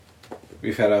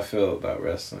we've had our fill about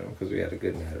wrestling because we had a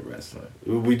good night of wrestling.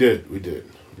 We did.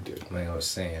 Like I was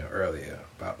saying earlier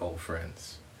about old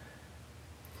friends.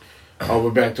 Oh,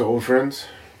 we're back to old friends?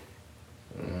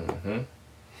 Mm-hmm.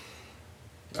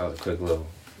 That was a quick little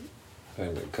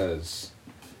thing because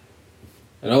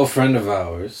an old friend of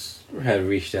ours had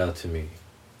reached out to me.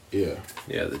 Yeah.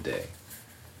 The other day.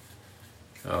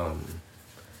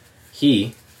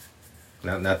 He,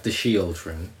 not the she old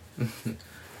friend,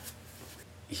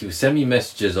 he would send me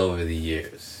messages over the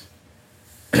years,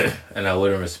 and I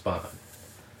wouldn't respond.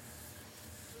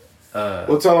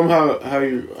 Well, tell them how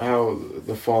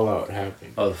the fallout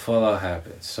happened. Oh, the fallout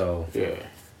happened. So yeah,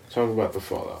 talk about the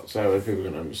fallout so that people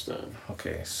can understand.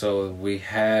 Okay, so we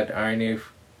had Irony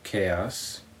of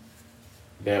Chaos.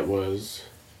 That was.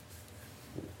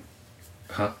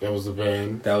 Huh? That was the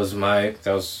band. That was my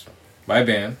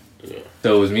band. Yeah.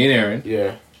 So it was me and Aaron.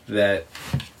 Yeah. That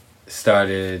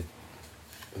started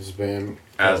this band.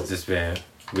 As this band.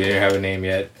 We didn't have a name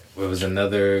yet. It was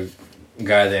another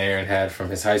guy that Aaron had from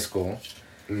his high school.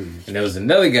 And there was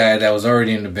another guy that was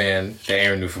already in the band that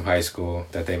Aaron knew from high school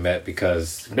that they met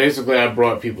because... Basically, I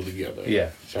brought people together. Yeah.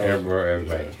 Aaron brought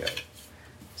everybody together.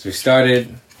 So we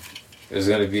started. It was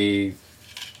going to be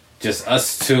just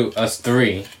us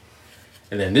three.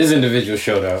 And then this individual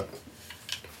showed up.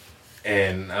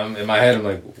 And I'm in my head, I'm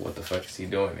like, what the fuck is he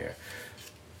doing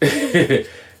here?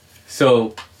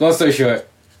 So, long story short.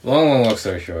 Long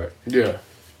story short. Yeah.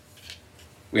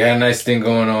 We had a nice thing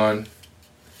going on.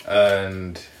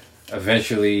 And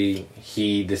eventually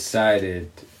he decided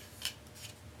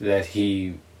that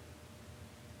he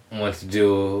wanted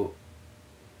to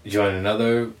join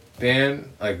another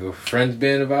band, like a friend's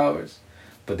band of ours.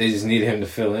 But they just needed him to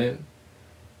fill in.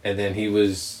 And then he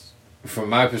was, from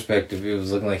my perspective, it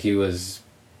was looking like he was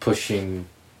pushing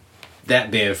that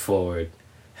band forward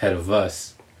ahead of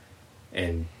us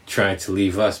and trying to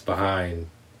leave us behind.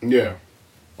 Yeah.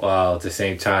 While at the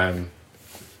same time,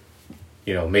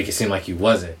 you know, make it seem like he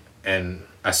wasn't. And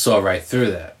I saw right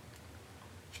through that.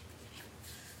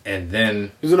 And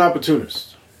then... He's an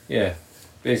opportunist. Yeah.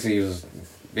 Basically, he was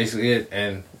basically it.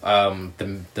 And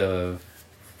the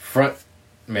front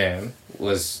man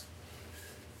was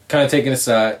kind of taking a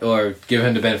side or giving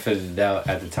him the benefit of the doubt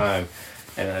at the time.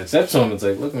 And I said to him, it's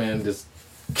like, look, man, just...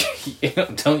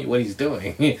 I'm telling you what he's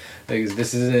doing. Like,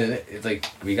 this isn't... It's like,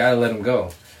 we gotta let him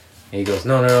go. And he goes,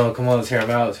 no, come on, let's hear him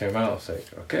out. It's like,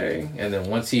 okay. And then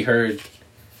once he heard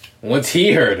what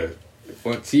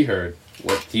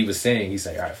he was saying, he's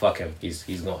like, all right, fuck him.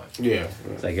 He's gone. Yeah.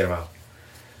 It's like, get him out.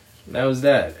 And that was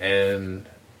that. And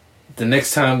the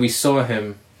next time we saw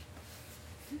him,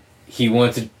 he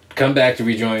wanted to come back to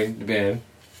rejoin the band.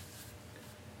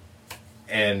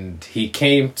 And he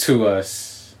came to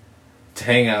us to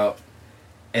hang out.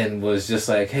 And was just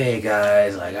like, hey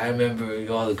guys, like I remember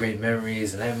all the great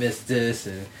memories, and I missed this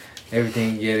and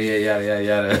everything,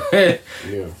 yada.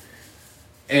 Yeah.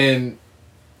 And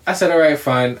I said, all right,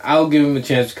 fine, I'll give him a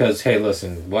chance because, hey,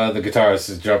 listen, one of the guitarists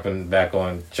is jump on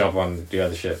the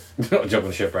other ship, jump on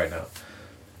the ship right now,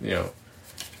 you know.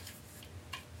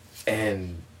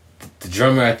 And the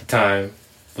drummer at the time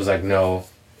was like, no.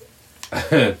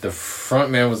 The front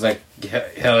man was like,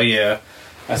 hell yeah.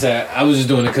 I said, I was just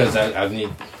doing it because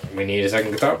we need a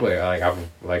second guitar player. I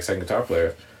like second guitar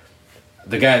player.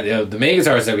 The guy, the main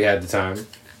guitarist that we had at the time,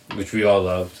 which we all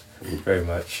loved very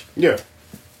much. Yeah.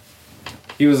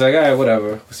 He was like, all right, whatever.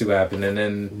 We'll see what happened. And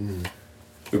then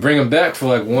we bring him back for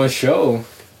like one show.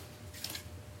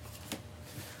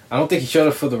 I don't think he showed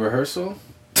up for the rehearsal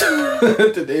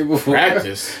the day before.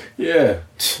 Practice? Yeah.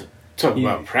 Talk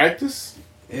about practice?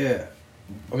 Yeah.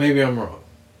 Or maybe I'm wrong.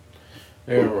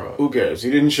 Who cares?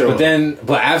 He didn't show up.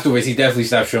 But afterwards, he definitely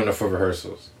stopped showing up for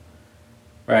rehearsals.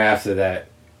 Right after that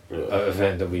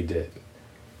event that we did.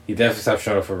 He definitely stopped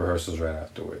showing up for rehearsals right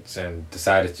afterwards and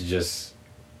decided to just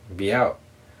be out.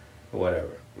 Or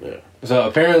whatever. Yeah. So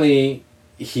apparently,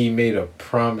 he made a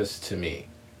promise to me.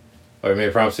 Or we made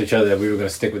a promise to each other that we were going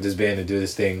to stick with this band and do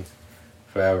this thing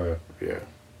forever. Yeah.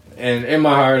 And in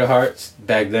my heart of hearts,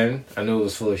 back then, I knew it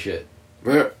was full of shit.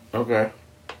 Yeah. Okay.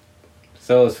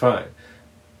 So it's fine.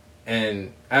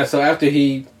 And so after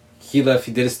he left,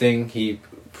 he did his thing. He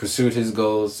pursued his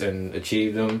goals and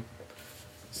achieved them.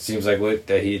 Seems like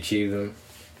that he achieved them.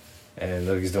 And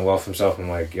look, he's done well for himself. I'm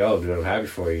like, yo, dude, I'm happy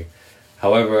for you.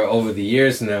 However, over the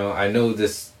years now, I know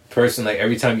this person, like,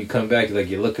 every time you come back,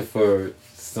 you're looking for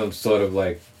some sort of,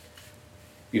 like,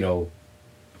 you know,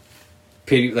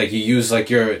 pity. Like, you use, like,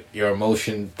 your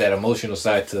emotion, that emotional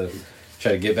side to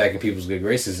try to get back in people's good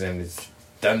graces. And it's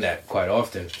done that quite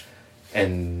often.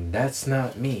 And that's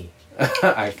not me.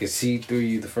 I could see through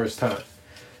you the first time.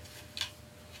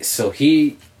 so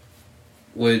he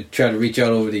would try to reach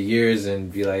out over the years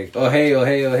and be like, oh hey,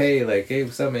 like, hey,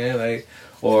 what's up, man? Like,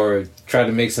 or try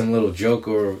to make some little joke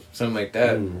or something like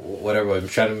that, whatever.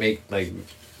 Try to make, like,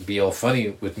 be all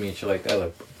funny with me and shit like that.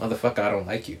 Like, motherfucker, I don't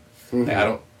like you. Like, I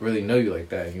don't really know you like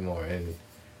that anymore, and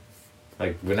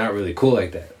like, we're not really cool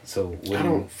like that. So I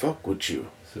don't fuck with you.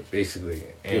 So basically,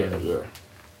 and yeah.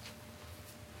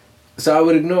 so I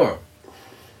would ignore him.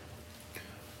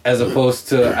 As opposed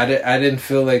to, I didn't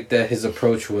feel like that his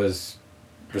approach was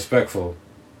respectful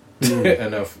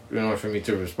enough in order for me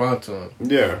to respond to him.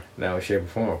 Yeah. In that way, shape, or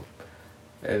form.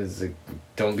 And it's like,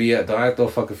 don't act all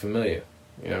fucking familiar.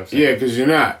 You know what I'm saying? Yeah, because you're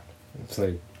not. It's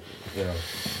like, you know.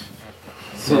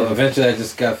 So eventually I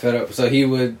just got fed up. So he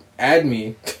would add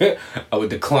me, I would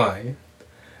decline.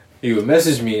 He would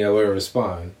message me, I would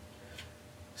respond.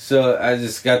 So I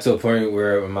just got to a point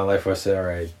where in my life where I said,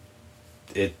 alright,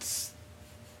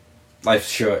 life's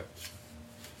short.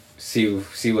 See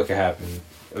what can happen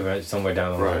somewhere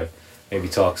down the line. Maybe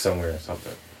talk somewhere or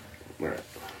something. Right.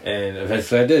 And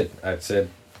eventually I did. I said,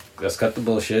 let's cut the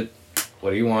bullshit.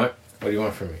 What do you want? What do you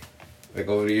want from me? Like,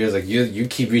 over the years, like, you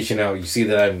keep reaching out. You see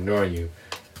that I'm ignoring you.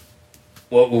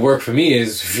 What will work for me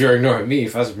is, if you're ignoring me,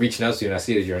 if I was reaching out to you and I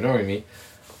see that you're ignoring me,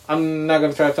 I'm not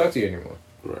going to try to talk to you anymore.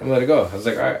 Right. I'm going to let it go. I was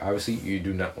like, all right, obviously you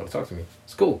do not want to talk to me.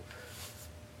 It's cool.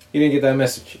 You didn't get that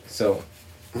message. So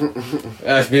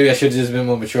maybe I should have just been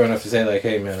more mature enough to say, like,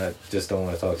 hey, man, I just don't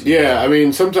want to talk to you. Yeah, I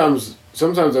mean, sometimes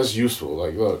that's useful.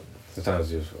 Like, look.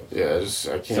 Sometimes it's useful.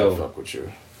 Yeah, I can't fuck with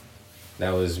you.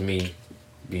 That was me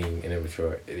being an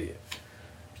immature idiot.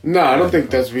 No, I don't think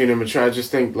that's being immature. I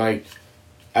just think, like,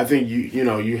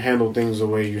 you handle things the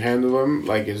way you handle them,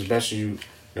 like, as best as you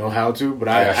know how to. But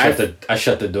I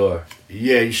shut the door.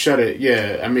 Yeah, you shut it.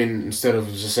 Yeah, I mean, instead of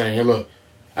just saying, hey, look.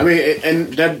 I mean,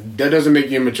 and that doesn't make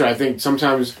you immature. I think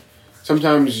sometimes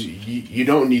you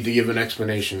don't need to give an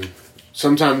explanation.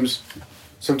 Sometimes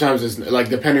it's, like,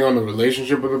 depending on the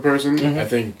relationship with the person, I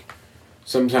think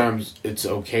sometimes it's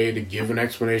okay to give an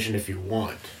explanation if you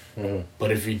want.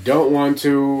 But if you don't want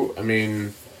to, I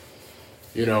mean,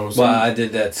 you know. Well, I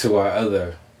did that to our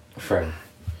other friend.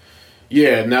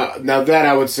 Yeah, now that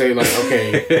I would say, like,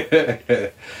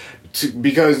 okay,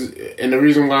 because, and the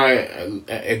reason why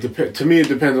to me it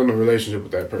depends on the relationship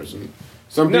with that person.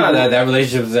 That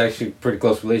relationship is actually a pretty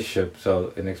close relationship,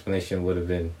 so an explanation would have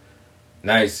been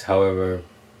nice. However,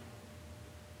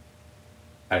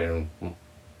 I didn't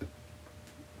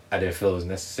feel it was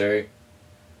necessary.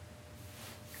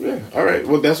 Yeah, all right.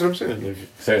 Well, that's what I'm saying.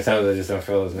 Certain times I just don't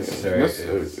feel it was necessary.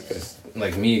 It's just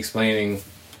like me explaining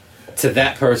to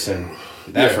that person,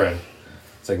 friend.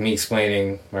 It's like me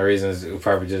explaining my reasons. It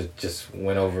probably just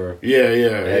went over.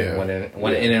 Yeah. One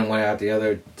in and one out the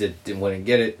other. Wouldn't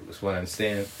get it. Was what I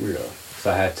understand. Yeah. So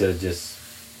I had to just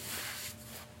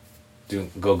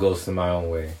go ghost in my own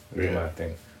way, do my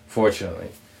thing. Fortunately,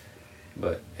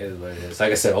 but it is what it is.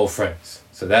 Like I said, old friends.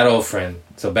 So that old friend.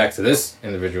 So back to this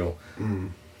individual.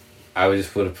 I would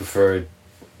just would have preferred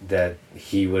that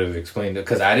he would have explained it,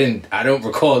 because I don't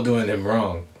recall doing him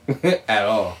wrong at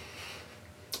all.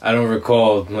 I don't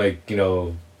recall, like, you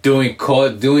know, doing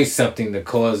something that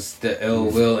caused the ill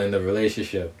will in the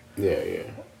relationship. Yeah.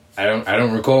 I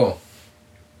don't recall.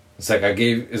 It's like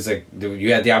you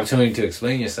had the opportunity to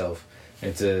explain yourself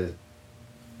and to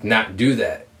not do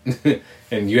that.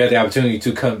 And you had the opportunity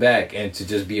to come back and to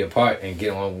just be a part and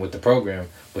get on with the program,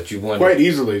 but you wanted quite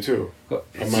easily too. So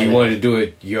you wanted to do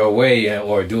it your way,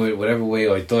 or do it whatever way,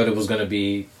 or thought it was going to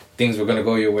be, things were going to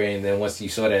go your way, and then once you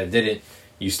saw that it didn't,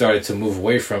 you started to move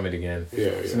away from it again.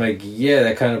 Yeah. So I'm like,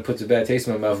 that kind of puts a bad taste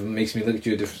in my mouth and makes me look at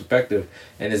you a different perspective.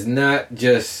 And it's not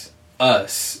just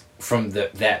us from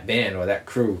that band or that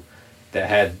crew that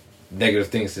had negative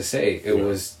things to say. It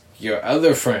was your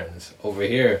other friends over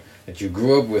here that you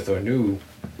grew up with or knew,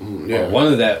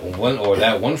 or that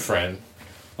one friend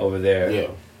over there,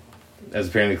 that's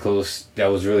apparently close, that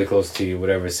was really close to you,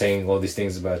 whatever, saying all these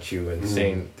things about you and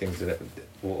saying things that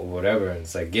whatever, and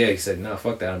it's like, he said, no,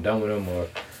 fuck that, I'm done with him, or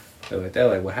something like that.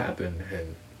 Like, what happened?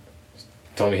 And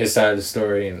told me his side of the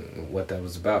story and what that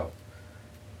was about.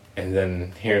 And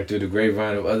then hearing through the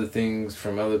grapevine of other things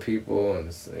from other people, and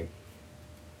it's like,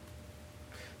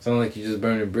 it's not like you're just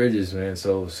burning bridges, man.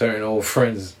 So certain old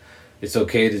friends, it's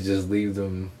okay to just leave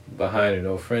them behind in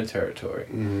old friend territory.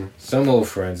 Some old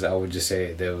friends, I would just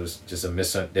say there was just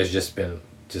there's just been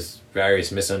just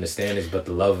various misunderstandings, but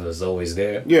the love is always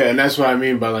there. Yeah, and that's what I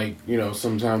mean by, like, you know,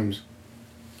 sometimes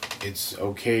it's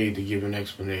okay to give an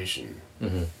explanation,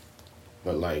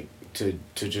 but, like, to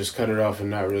just cut it off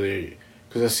and not really,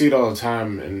 because I see it all the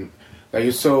time, and, like,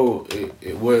 it's so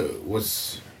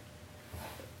what's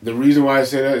the reason why I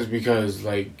say that is because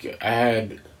like I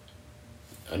had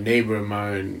a neighbor of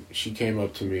mine. She came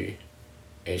up to me,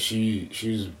 and she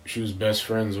was best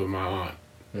friends with my aunt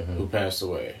who passed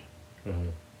away. Mm-hmm.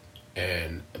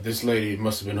 And this lady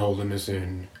must have been holding this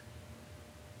in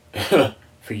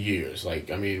for years. Like,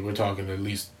 I mean, we're talking at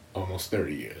least almost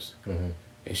 30 years. Mm-hmm.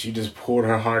 And she just poured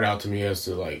her heart out to me as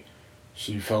to, like,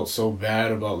 she felt so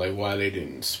bad about, like, why they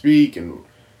didn't speak and,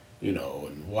 you know,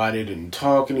 and why they didn't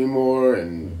talk anymore.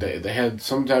 And they had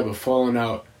some type of falling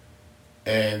out.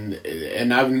 And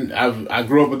I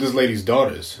grew up with this lady's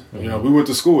daughters. Mm-hmm. You know, we went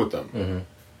to school with them. Mm-hmm.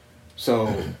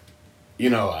 So... You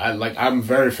know, I'm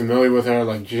very familiar with her.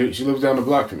 Like, she lives down the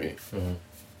block from me. Mm-hmm.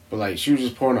 But, like, she was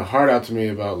just pouring her heart out to me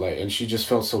about, like, and she just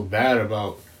felt so bad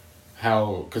about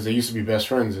how, because they used to be best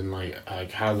friends, and,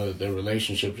 like how their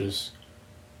relationship just,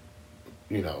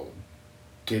 you know,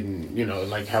 didn't, you know,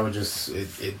 like, how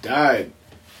it died.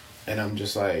 And I'm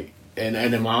just like, and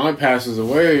then my aunt passes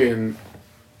away, and,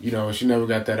 you know, she never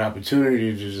got that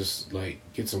opportunity to just, like,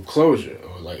 get some closure,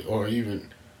 or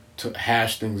even... to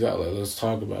hash things out, like, let's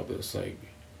talk about this, like,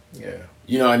 yeah,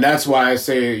 you know, and that's why I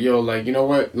say, yo, like, you know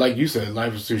what, like you said,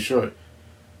 life is too short,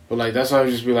 but, like, that's why I would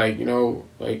just be like, you know,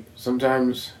 like,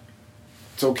 sometimes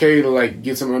it's okay to, like,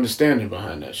 get some understanding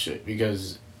behind that shit,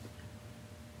 because,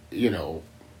 you know,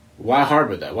 why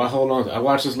harbor that, why hold on to that? I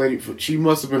watched this lady, she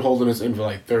must have been holding this in for,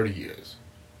 like, 30 years,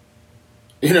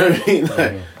 you know what I mean,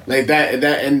 like that,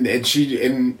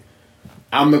 and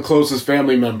I'm the closest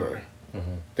family member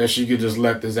that she could just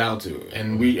let this out to,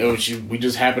 and we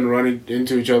just happened to run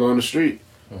into each other on the street,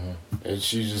 and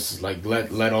she just like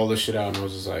let all this shit out, and I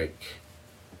was just like,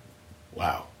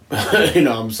 wow, you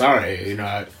know, I'm sorry, you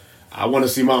know, I want to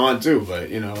see my aunt too, but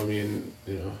you know, I mean,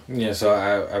 you know, yeah. So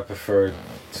I prefer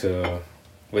to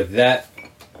with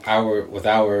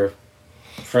our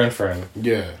friend,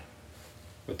 yeah,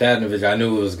 with that individual, I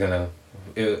knew it was gonna.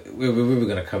 We were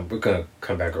gonna come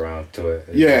back around to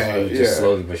it. Just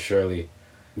slowly but surely.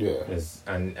 Yeah,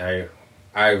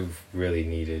 I really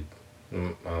needed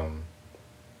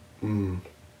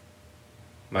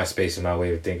my space and my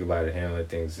way of thinking about it, handling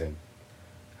things, and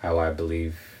how I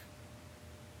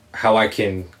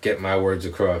can get my words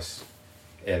across,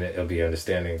 and it'll be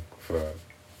understanding for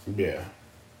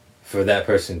that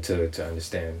person to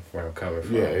understand where I'm coming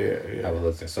from. Yeah. How I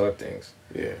look and saw things.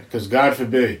 Yeah, because God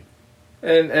forbid.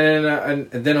 And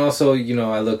then also, you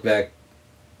know, I look back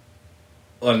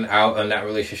on that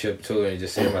relationship too, and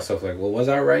just say to myself, like, well, was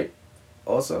I right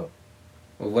also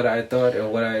with what I thought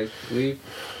and what I believe?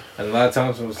 And a lot of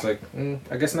times I was like,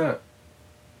 I guess not.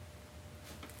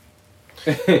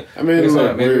 I mean,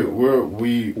 look,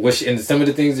 we was she, and some of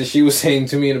the things that she was saying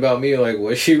to me and about me, like,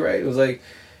 was she right? It was like,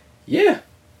 yeah,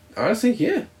 honestly,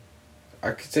 yeah,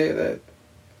 I could say that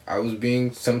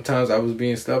sometimes I was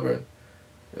being stubborn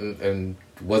and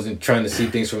wasn't trying to see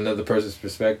things from another person's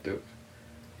perspective.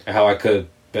 And how I could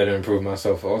better improve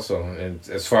myself also. And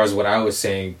as far as what I was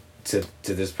saying to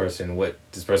this person, what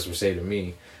this person would say to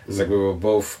me, it's like we were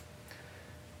both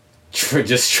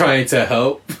just trying to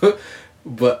help,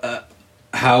 but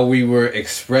how we were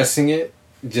expressing it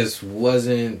just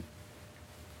wasn't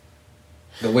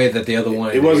the way that the other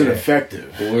one. It wasn't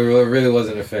effective. It really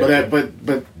wasn't effective.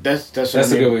 But that's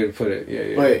a good way to put it.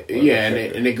 Yeah. But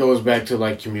and it goes back to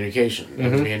like communication.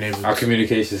 Mm-hmm. Being able our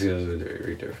communication skills are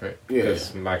very different. Yeah.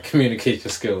 Because my communication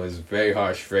skill is very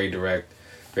harsh, very direct,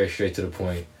 very straight to the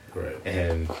point. Right.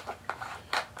 And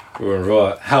we were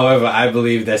raw. However, I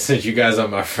believe that since you guys are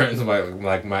my friends,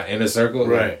 my inner circle,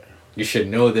 right, you should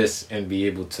know this and be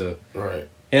able to right.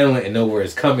 handle it and know where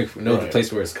it's coming from, know the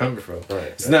place where it's coming from.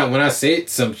 Right. It's not when I say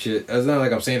some shit. It's not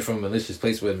like I'm saying it from a malicious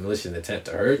place with a malicious intent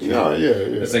to hurt you. No, yeah.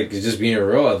 It's like it's just being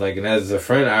raw. Like, and as a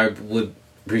friend, I would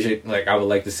appreciate. Like, I would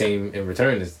like the same in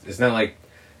return. It's not like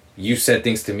you said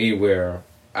things to me where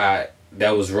that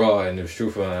was raw and it was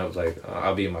truthful, and I was like,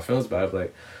 I'll be in my feelings about it. I was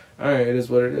like, all right, it is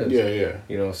what it is. Yeah.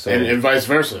 You know, so and vice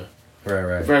versa.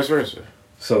 Right. Vice versa.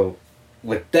 So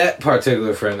with that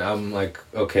particular friend, I'm like,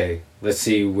 okay, let's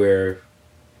see where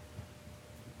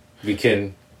we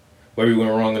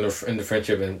went wrong in the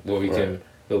friendship and where we can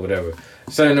build whatever.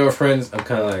 So I know friends, I'm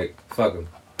kind of like, fuck them.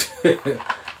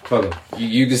 Fuck them.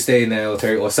 You can stay in that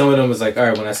military. Or some of them is like, all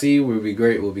right, when I see you, we'll be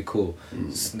great, we'll be cool.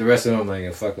 The rest of them, I'm like,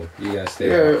 yeah, fuck them. You gotta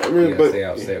stay out. I mean, you gotta stay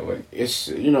out, stay away. It's,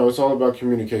 it's all about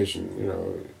communication.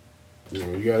 You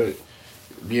gotta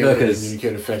be able to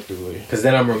communicate effectively. Because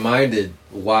then I'm reminded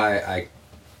why I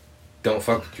don't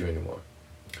fuck with you anymore.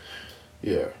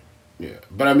 Yeah.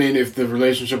 But I mean, if the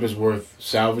relationship is worth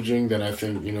salvaging, then I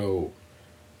think,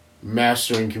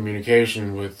 mastering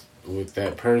communication with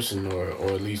that person or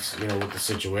at least, with the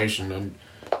situation,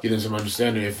 getting some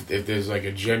understanding. If there's like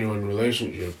a genuine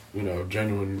relationship,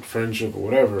 genuine friendship or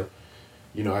whatever,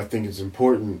 I think it's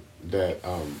important that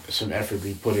some effort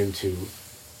be put into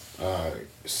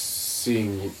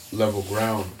seeing level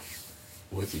ground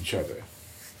with each other.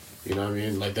 You know what I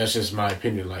mean? Like, that's just my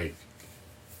opinion.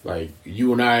 Like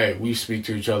you and I, we speak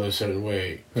to each other a certain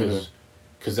way because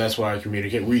that's why I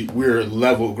communicate. We're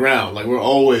level ground. Like,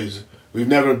 we've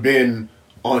never been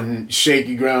on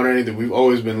shaky ground or anything. We've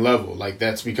always been level. Like,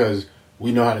 that's because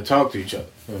we know how to talk to each other.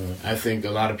 I think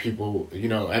a lot of people,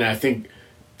 and I think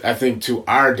to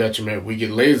our detriment, we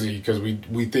get lazy because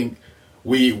we think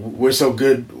we're so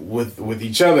good with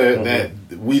each other that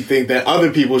we think that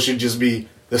other people should just be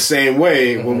the same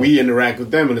way when we interact with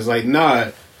them. And it's like,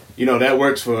 nah, that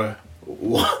works for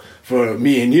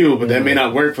me and you, but that may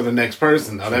not work for the next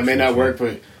person. Or that may not work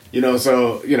for,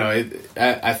 so,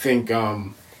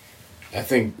 I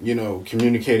think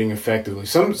communicating effectively.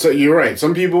 So you're right.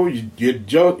 Some people, you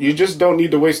just don't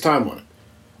need to waste time on it.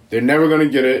 They're never going to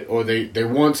get it, or they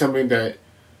want something that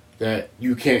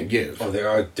you can't give. Oh,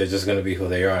 they're just going to be who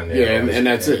they are. And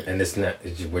that's it. And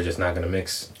we're just not going to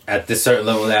mix. At this certain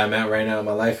level that I'm at right now in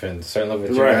my life, and certain level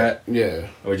that you're at,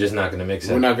 we're just not going to mix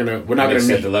it. We're not going to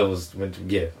meet the levels.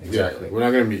 Yeah, exactly. Yeah, we're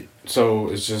not going to meet. So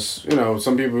it's just,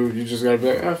 some people, you just got to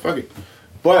be like, fuck it.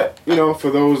 But,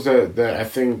 for those that I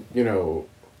think,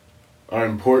 are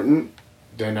important,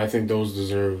 then I think those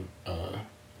deserve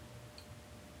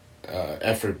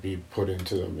effort be put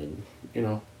into them.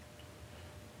 And,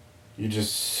 you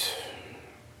just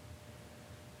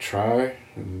try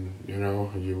and,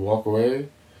 you walk away.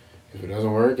 If it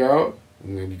doesn't work out,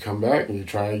 and then you come back and you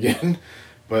try again.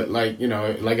 But, like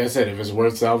I said, if it's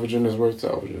worth salvaging, it's worth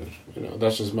salvaging.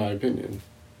 That's just my opinion.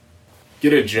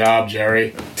 Get a job,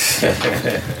 Jerry.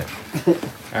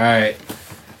 All right.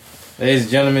 Ladies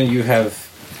and gentlemen, you have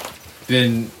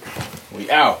been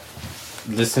out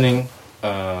listening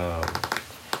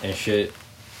and shit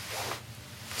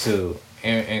to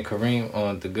Aaron and Kareem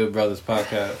on the Good Brothers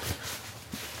podcast.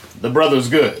 The brother's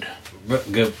good.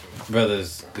 Good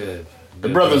brothers good. The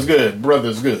brother's good.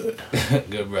 Brother's good.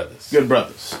 Good brothers. Good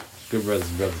brothers. Good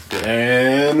brothers. Brothers good.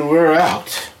 And we're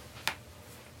out.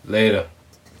 Later.